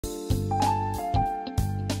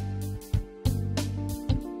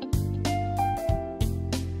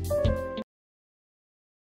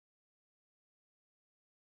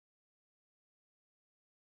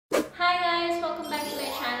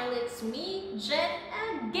it's me, Jen,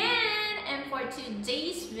 again! And for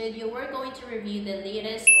today's video, we're going to review the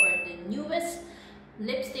latest or the newest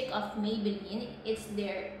lipstick of Maybelline. It's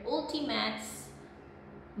their Ultimattes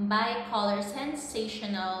by color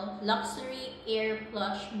Sensational Luxury Air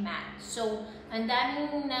Plush Matte. So, ang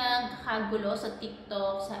daming nagkakagulo sa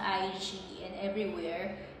TikTok, sa IG, and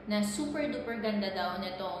everywhere na super duper ganda daw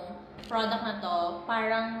nitong product na to,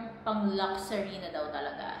 parang pang luxury na daw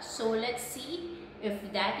talaga. So, let's see if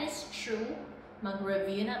that is true.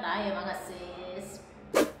 Mag-review na tayo mga sis.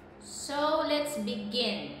 So, let's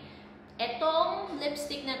begin. Etong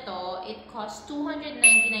lipstick na to, it costs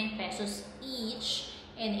 299 pesos each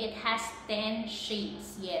and it has 10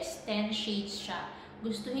 shades. Yes, 10 shades siya.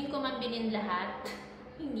 Gustuhin ko mabilin lahat.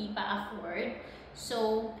 Hindi pa afford.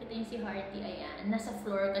 So, kita yung si Hearty, ayan. Nasa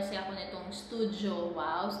floor kasi ako nitong studio.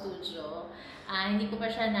 Wow, studio. Hindi ko pa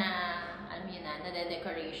siya na, alam yun na,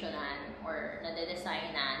 nade-decorationan or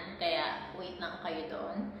nade-designan. Kaya, wait lang kayo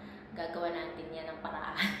doon. Gagawa natin yan ng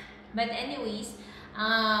paraan. But anyways,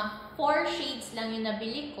 4 shades lang yung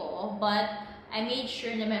nabili ko. But, I made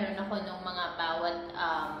sure na meron ako ng mga bawat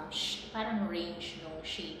parang range ng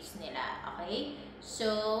shades nila. Okay?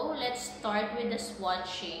 So, let's start with the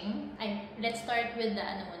swatching. Let's start with the,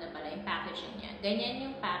 muna pala, yung packaging niya. Ganyan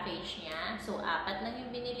yung package niya. So, 4 lang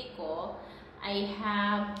yung binili ko. I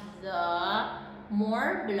have the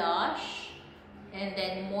more blush, and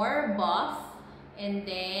then more buff, and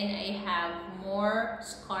then I have more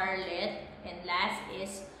scarlet, and last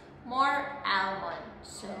is more almond.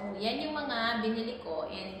 So, yan yung mga binili ko.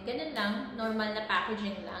 And ganun lang, normal na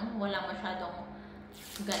packaging lang. Walang masyadong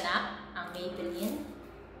ganap ang Maybelline.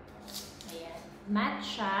 Ayan. Matte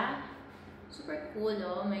siya. Super cool,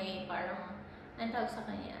 oh. May parang, anong tawag sa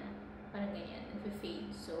kanya? Parang ganyan.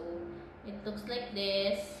 Nag-fade. So, it looks like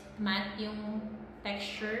this. Matte yung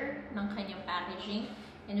texture ng kanyang packaging.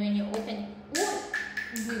 And when you open it, oh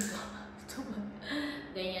my God!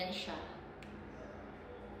 Ganyan siya.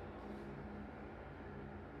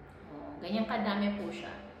 Ganyan kadami po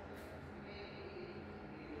siya.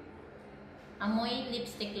 Amoy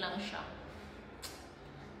lipstick lang siya.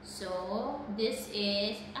 So, this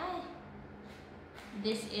is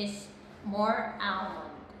more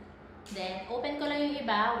almond. Then, open ko lang yung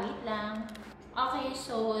iba. Wait lang. Okay,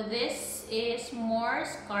 so this is more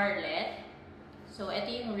scarlet. So,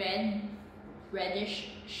 ito yung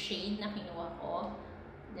reddish shade na kinuha ko.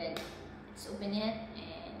 Then, let's open it.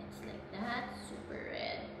 And it's like that. Super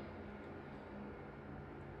red.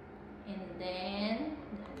 And then,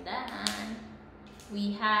 dahan-dahan,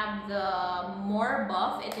 we have the more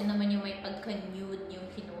buff. Ito naman yung may pagka-nude yung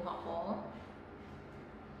kinuha ko.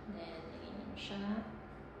 Then, ganyan siya.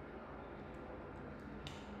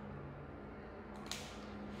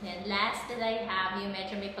 Then, last that I have, yung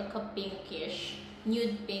medyo may pagka-pinkish.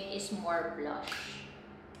 Nude pink is more blush.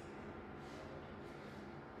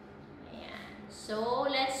 Ayan. So,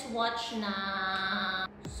 let's watch na.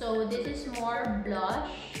 So, this is more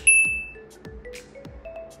blush.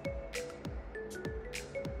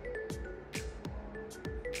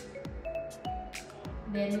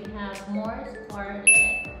 Then we have more scarlet.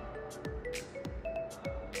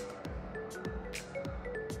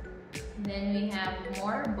 Then we have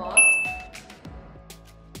more buff.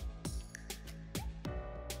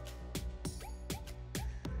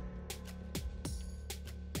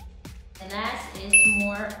 And last is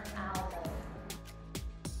more almond.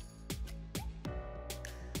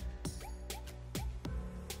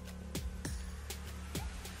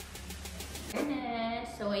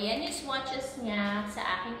 So, ayan yung swatches niya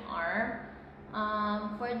sa aking arm.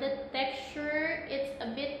 For the texture, it's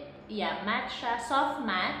a bit, matte siya, soft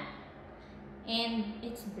matte. And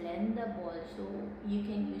it's blendable, so you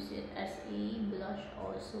can use it as a blush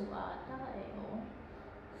also ata. Oh.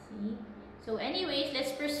 See? So anyways,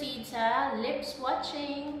 let's proceed sa lip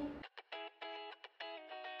swatching.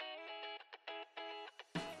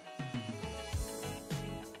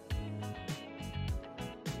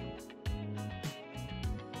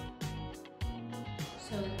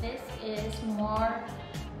 So this is more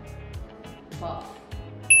buff.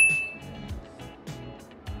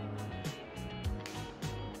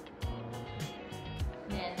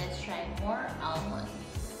 Then let's try more almond.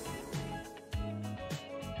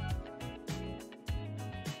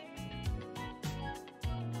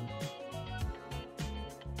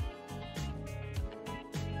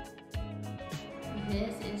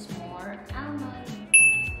 This is more almond.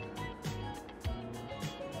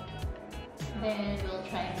 Then we'll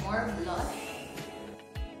try more blush.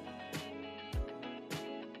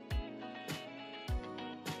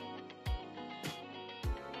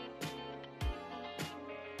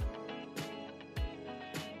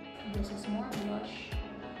 This is more blush.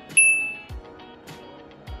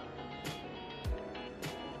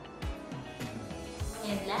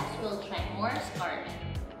 And last, we'll try more scarlet.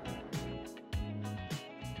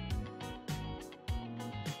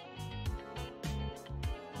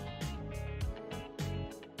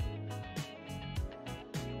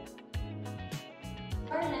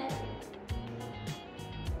 Scarlet.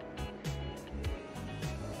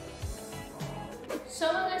 So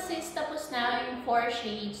mga sis, tapos na yung 4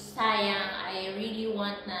 shades. Sayang, I really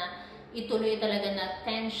want na ituloy talaga na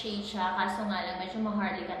 10 shades siya. Kaso nga lang, medyo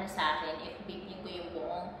maharly ka na sa akin if bibigyan ko yung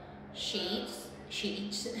buong shades.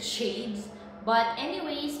 But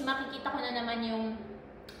anyways, makikita ko na naman yung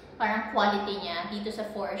parang quality niya dito sa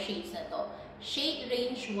 4 shades na to. Shade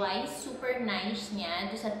range wise, super nice niya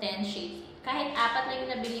dito sa 10 shades. Kahit 4 lang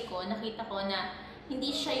yung nabili ko, nakita ko na hindi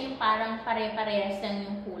siya yung parang pare-parehas lang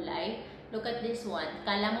yung kulay. Look at this one.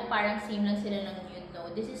 Kala mo parang same lang sila ng nude,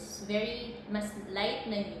 no? This is very, mas light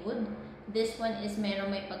na nude. This one is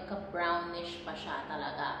meron may pagka-brownish pa siya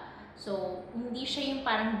talaga. So, hindi siya yung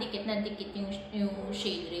parang dikit na dikit yung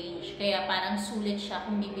shade range. Kaya parang sulit siya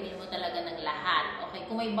kung bibili mo talaga ng lahat. Okay,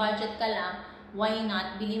 kung may budget ka lang, why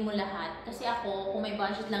not? Bilhin mo lahat. Kasi ako, kung may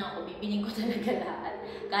budget lang ako, bibilin ko talaga lahat.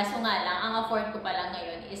 Kaso nga lang, ang afford ko pa lang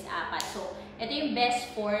ngayon is 4. So, ito yung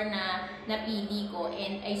best 4 na napili ko.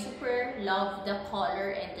 And I super love the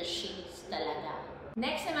color and the shades talaga.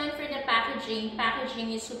 Next naman for the packaging.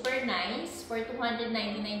 Packaging is super nice. For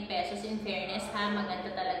 299 pesos, in fairness ha,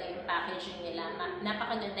 maganda talaga yung packaging nila.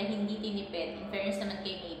 Napakaganda, hindi tinipid. In fairness naman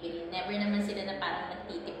kay Maybelline, never naman sila na parang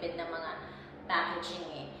nagtitipid ng mga packaging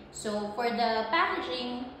eh. So, for the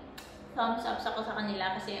packaging, thumbs up ako sa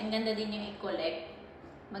kanila kasi ang ganda din yung i-collect.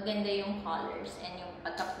 Maganda yung colors and yung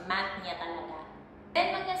pagka-matte niya talaga.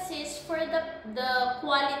 Then mga sis, for the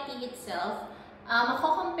quality itself,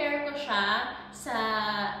 mako-compare ko siya sa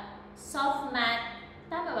soft matte.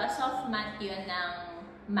 Tama ba? Soft matte yun ng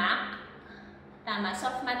MAC. Tama,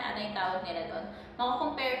 soft matte ata yung tawag nila doon.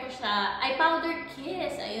 Mako-compare ko siya, ay powder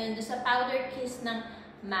kiss. Ayun, doon sa powder kiss ng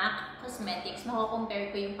MAC Cosmetics,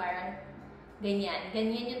 mako-compare ko yung parang ganyan.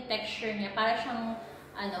 Ganyan yung texture niya. Para siyang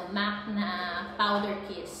MAC na powder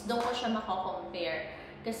kiss. Doon ko siya mako-compare.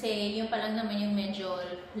 Kasi yung pa lang naman yung medyo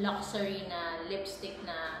luxury na lipstick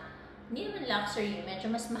na, hindi naman luxury,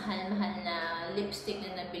 medyo mas mahal-mahal na lipstick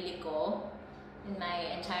na nabili ko in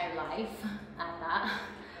my entire life. Ata.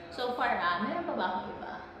 So far, meron pa ba akong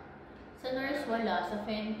iba? Sa Nurse wala, sa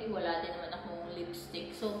Fenty wala din naman akong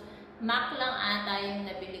lipstick. So, MAC lang ata yung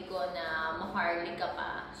nabili ko na maharly ka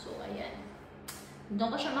pa. So, ayan. Doon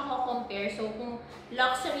ko siya mako-compare. So, kung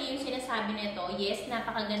luxury yung sinasabi nito, yes,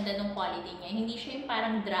 napakaganda ng quality niya. Hindi siya yung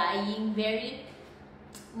parang drying, very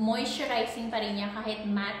moisturizing pa rin niya kahit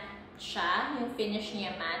matte siya, yung finish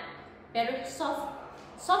niya matte. Pero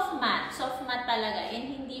soft matte talaga. And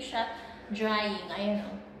hindi siya drying. Ayan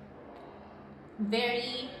o.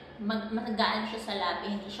 Very magaan siya sa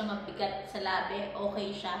labi. Hindi siya mabigat sa labi. Okay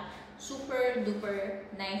siya. Super duper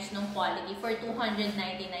nice ng quality for 299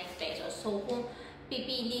 pesos. So, kung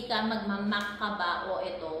pipili ka, magmamak ka ba o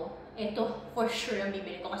ito for sure ang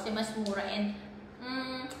bibili ko kasi mas mura and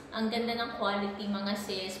ang ganda ng quality mga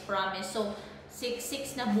sis, promise. So,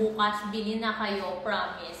 6.6 na bukas, bili na kayo,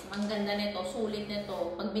 promise. Ang ganda nito, sulit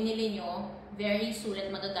nito. Pag binili nyo, very sulit,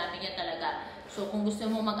 magagamit nyo talaga. So, kung gusto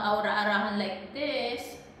mo mag-aura-arahan like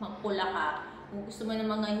this, magpula ka. Kung gusto mo ng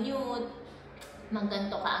mga nude,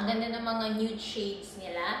 magganto ka. Ang ganda ng mga nude shades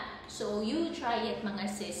nila. So, you try it mga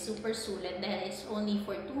sis. Super sulit dahil it's only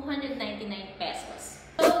for 299 pesos.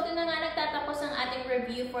 So, ito na nga nagtatapos ang ating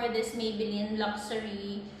review for this Maybelline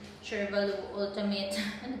Luxury Chervalu Ultimate.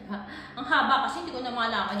 Ano ba? Ang haba kasi hindi ko na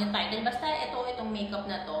malaman yung title. Basta itong makeup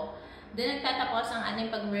na to. Doon nagtatapos ang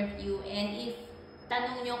ating pag-review. And if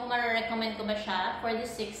tanong nyo kung mara-recommend ko ba siya for the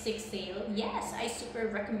 6.6 sale, yes, I super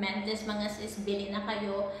recommend this mga sis. Bili na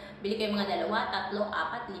kayo. Bili kayo mga 2, 3, 4,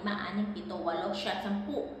 5, 6, 7,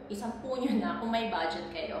 8, 10. 10 nyo na kung may budget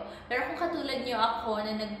kayo. Pero kung katulad nyo ako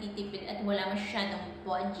na nagtitipid at wala masyadong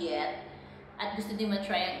budget at gusto din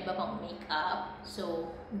matry ang iba pang makeup,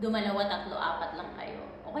 so 2, 3, 4 lang kayo.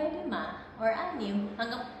 O kaya 5 or 6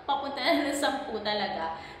 hanggang papunta na ng 10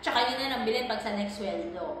 talaga. Tsaka nyo na lang bilhin pag sa next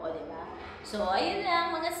sweldo. O diba? So, ayun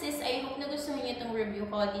lang mga sis. I hope nagustuhan nyo itong review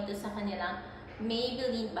ko dito sa kanilang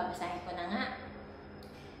Maybelline. Babasahin ko na nga.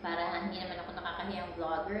 Para hindi naman ako nakakahiyang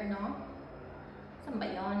vlogger, no? Saan ba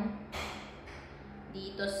yun?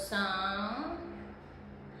 Dito sa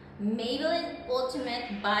Maybelline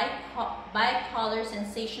Ultimate Bicolor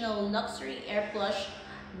Sensational Luxury Air Plush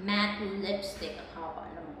Matte Lipstick. Ang haba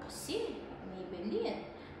naman kasi. Maybelline.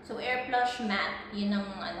 So, Air Plush Matte. Yun ang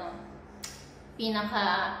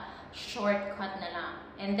pinaka shortcut na lang.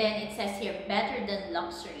 And then it says here, better than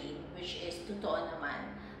luxury, which is totoo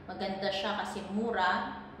naman. Maganda siya kasi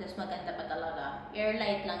mura, tapos maganda pa talaga.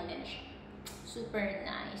 Airlight lang din siya. Super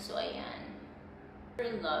nice. So, ayan.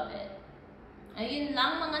 Super love it. Ayun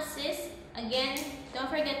lang mga sis. Again, don't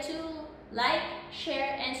forget to like,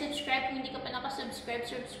 share, and subscribe. Kung hindi ka pa nakasubscribe,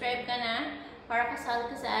 subscribe ka na para kasali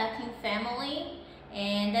ka sa aking family.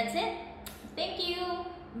 And that's it. Thank you.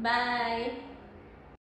 Bye.